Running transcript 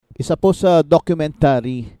Isa po sa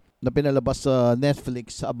documentary na pinalabas sa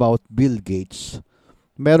Netflix about Bill Gates.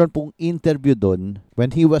 Meron pong interview doon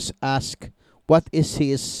when he was asked what is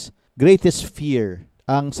his greatest fear.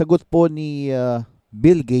 Ang sagot po ni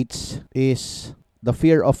Bill Gates is the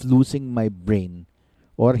fear of losing my brain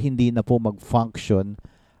or hindi na po mag-function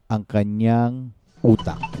ang kanyang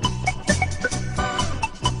utak.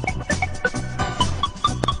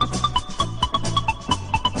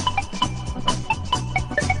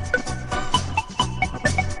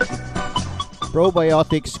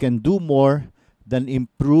 Probiotics can do more than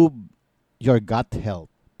improve your gut health.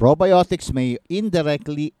 Probiotics may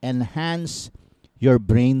indirectly enhance your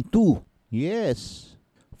brain too. Yes.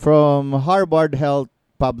 From Harvard Health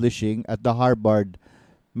Publishing at the Harvard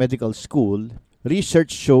Medical School,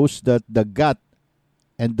 research shows that the gut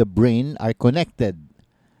and the brain are connected.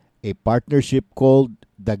 A partnership called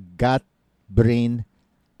the gut-brain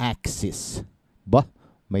axis.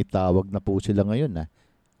 May tawag na po sila ngayon.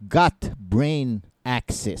 Gut-brain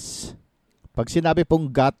axis. Pag sinabi pong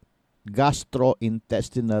gut,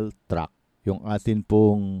 gastrointestinal tract, yung atin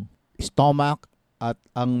pong stomach at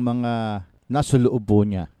ang mga nasa loob po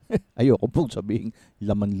niya. Ayoko pong sabihin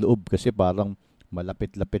laman loob kasi parang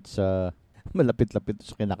malapit-lapit sa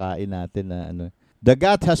kinakain natin na ano. The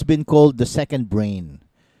gut has been called the second brain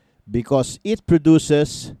because it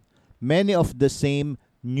produces many of the same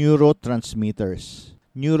neurotransmitters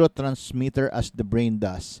as the brain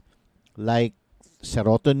does, like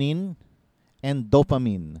serotonin and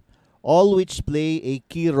dopamine, all which play a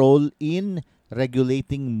key role in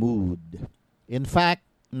regulating mood. In fact,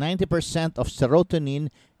 90% of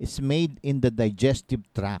serotonin is made in the digestive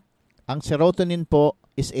tract. Ang serotonin po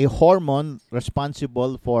is a hormone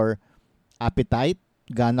responsible for appetite,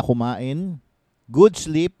 gana kumain, good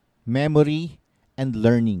sleep, memory, and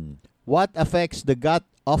learning. What affects the gut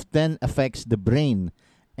often affects the brain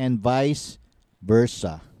and vice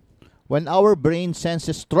versa. When our brain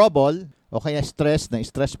senses trouble o kaya stress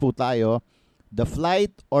po tayo, the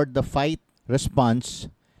flight or the fight response,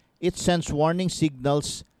 it sends warning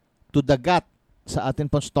signals to the gut sa atin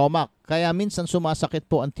pong stomach. Kaya minsan sumasakit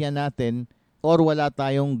po ang tiyan natin or wala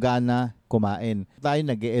tayong gana kumain.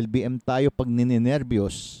 Nag-LBM tayo pag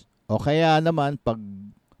nininervyos. O kaya naman pag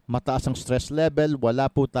mataas ang stress level,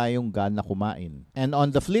 wala po tayong gana kumain. And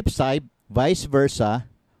on the flip side, vice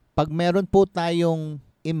versa, pag meron po tayong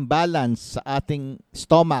imbalance sa ating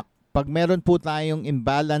stomach, pag meron po tayong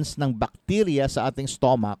imbalance ng bacteria sa ating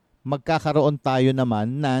stomach, magkakaroon tayo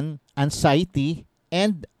naman ng anxiety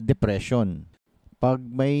and depression. Pag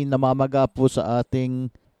may namamaga po sa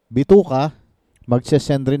ating bituka,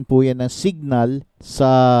 magsesend rin po yan ng signal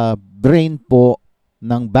sa brain po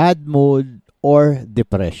ng bad mood or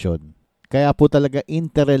depression. Kaya po talaga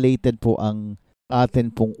interrelated po ang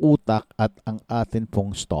atin pong utak at ang atin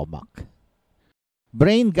pong stomach.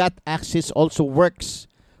 Brain-gut axis also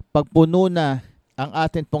works pag puno na ang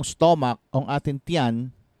atin pong stomach, ang ating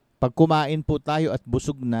tiyan. Pag kumain po tayo at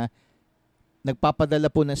busog na,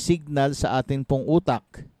 nagpapadala po ng signal sa atin pong utak.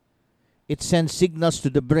 It sends signals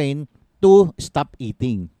to the brain to stop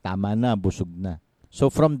eating. Tama na, busog na.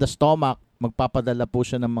 So from the stomach, magpapadala po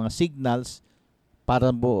siya ng mga signals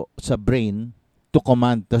para po sa brain to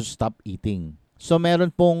command to stop eating. So meron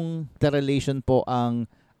pong interrelation po ang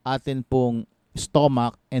atin pong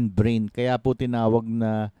stomach and brain. Kaya po tinawag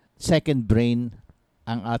na second brain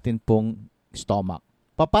ang atin pong stomach.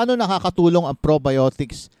 Paano nakakatulong ang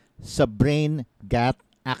probiotics sa brain-gut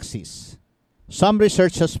axis? Some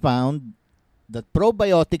research has found that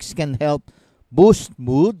probiotics can help boost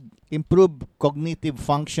mood, improve cognitive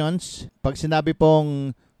functions. Pag sinabi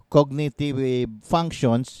pong cognitive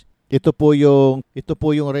functions, ito po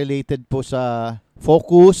yung related po sa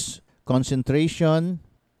focus, concentration,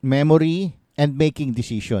 memory, and making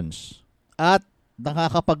decisions. At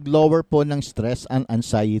nakakapag-lower po ng stress and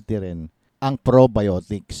anxiety rin ang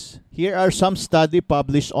probiotics. Here are some study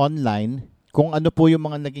published online kung ano po yung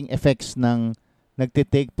mga naging effects ng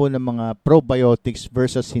nagtitake po ng mga probiotics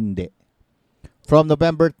versus hindi. From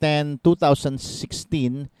November 10,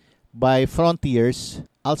 2016, by Frontiers,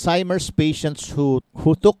 Alzheimer's patients who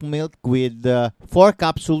took milk with 4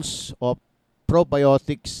 capsules of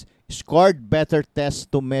probiotics scored better tests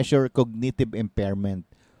to measure cognitive impairment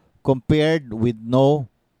compared with no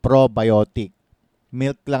probiotic.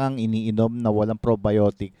 Milk lang ang iniinom na walang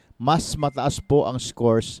probiotic, mas mataas po ang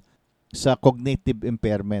scores sa cognitive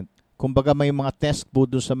impairment. Kumbaga may mga test po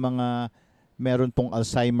doon sa mga meron pong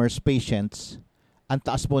Alzheimer's patients, ang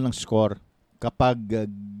taas po ng score kapag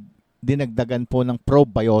dinagdagan po ng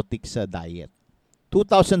probiotic sa diet.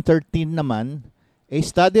 2013 naman, a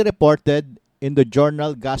study reported in the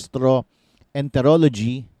journal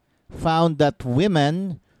Gastroenterology found that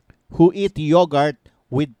women who eat yogurt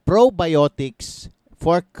with probiotics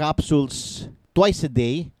 4 capsules twice a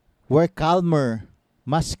day were calmer,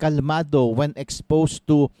 mas kalmado when exposed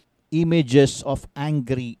to images of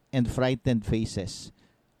angry and frightened faces.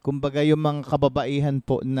 Kumbaga yung mga kababaihan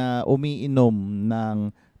po na umiinom ng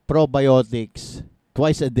probiotics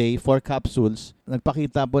twice a day, 4 capsules,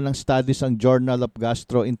 nagpakita po ng studies ang Journal of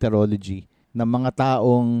Gastroenterology ng mga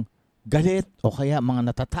taong galit o kaya mga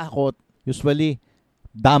natatakot. Usually,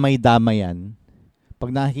 damay-damay yan. Pag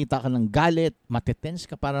nakikita ka ng galit, matitense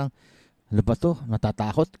ka, parang, ano ba to?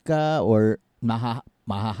 Natatakot ka or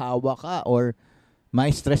mahahawa ka or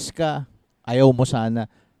ma-stress ka. Ayaw mo sana.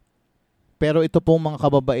 Pero ito pong mga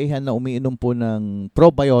kababaihan na umiinom po ng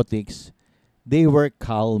probiotics, they were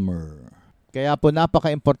calmer. Kaya po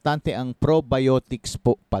napaka-importante ang probiotics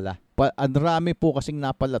po pala. Ang rami po kasing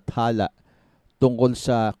napalathala tungkol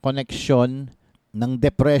sa connection ng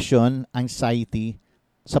depression, anxiety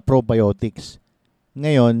sa probiotics.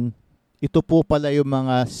 Ngayon, ito po pala yung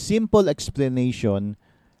mga simple explanation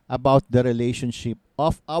about the relationship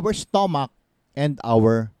of our stomach and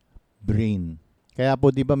our brain. Kaya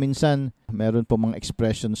po, di ba minsan, meron po mga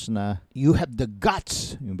expressions na, you have the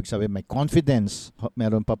guts. Yung sabi, may confidence.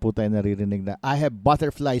 Meron pa po tayo naririnig na, I have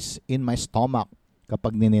butterflies in my stomach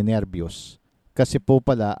kapag ninenervyos. Kasi po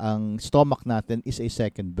pala, ang stomach natin is a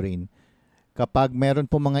second brain. Kapag meron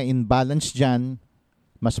po mga imbalance dyan,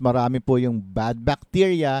 mas marami po yung bad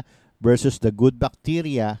bacteria versus the good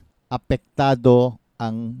bacteria, apektado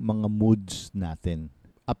ang mga moods natin.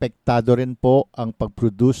 Apektado rin po ang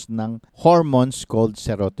pag-produce ng hormones called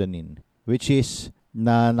serotonin, which is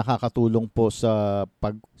na nakakatulong po sa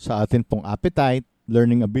atin pong appetite,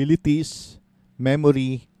 learning abilities,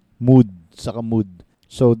 memory, mood, saka mood.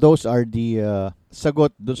 So those are the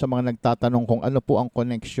sagot dun sa mga nagtatanong kung ano po ang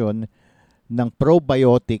connection ng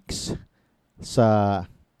probiotics sa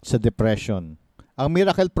depression. Ang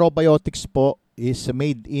Miracle Probiotics po is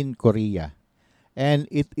made in Korea and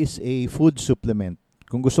it is a food supplement.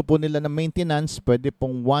 Kung gusto po nila ng maintenance, pwede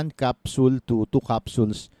pong 1 capsule to 2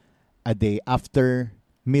 capsules a day after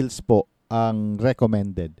meals po ang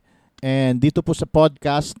recommended. And dito po sa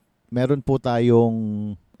podcast, meron po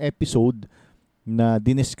tayong episode na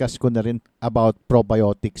diniscuss ko na rin about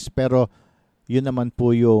probiotics. Pero yun naman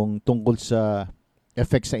po yung tungkol sa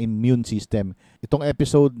effects sa immune system. Itong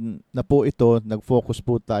episode na po ito, nag-focus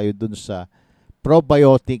po tayo dun sa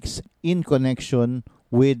probiotics in connection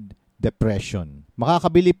with depression.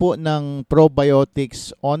 Makakabili po ng probiotics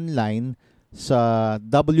online sa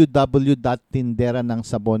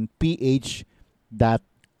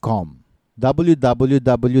www.tinderanangsabonph.com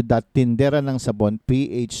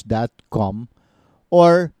www.tinderanangsabonph.com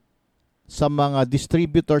or sa mga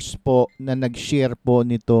distributors po na nag-share po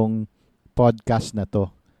nitong podcast na to.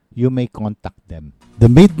 You may contact them. The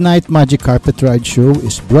Midnight Magic Carpet Ride Show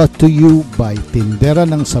is brought to you by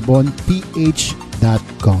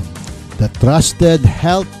tinderanangsabonph.com, the trusted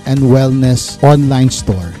health and wellness online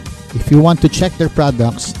store. If you want to check their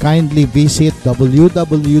products, kindly visit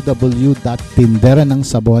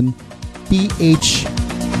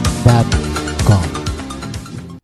www.tinderanangsabonph.com.